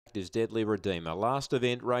is Deadly Redeemer. Last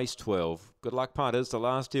event, race 12. Good luck, punters. The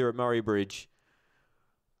last here at Murray-Bridge.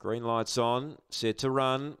 Green lights on. Set to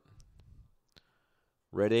run.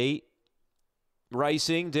 Ready.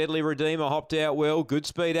 Racing. Deadly Redeemer hopped out well. Good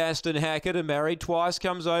speed, Aston Hackett. And Married Twice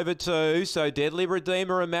comes over too. So Deadly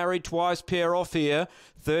Redeemer and Married Twice pair off here.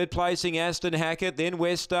 Third placing, Aston Hackett. Then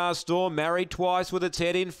West Star Storm. Married Twice with its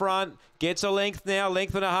head in front. Gets a length now.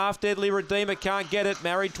 Length and a half. Deadly Redeemer can't get it.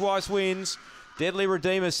 Married Twice wins. Deadly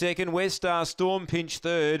Redeemer second. West Star Storm pinch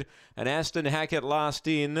third. And Aston Hackett last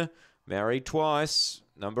in. Married Twice,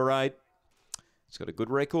 number 8. It's got a good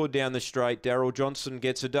record down the straight. Daryl Johnson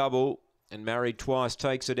gets a double. And Married Twice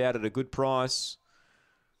takes it out at a good price.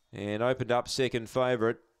 And opened up second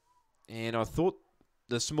favourite. And I thought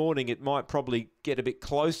this morning it might probably get a bit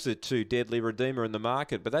closer to Deadly Redeemer in the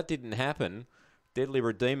market. But that didn't happen. Deadly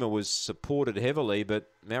Redeemer was supported heavily. But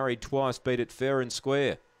Married Twice beat it fair and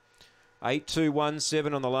square.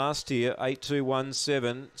 8217 on the last tier.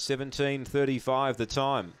 8217, 17:35 the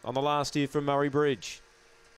time on the last tier from Murray-Bridge.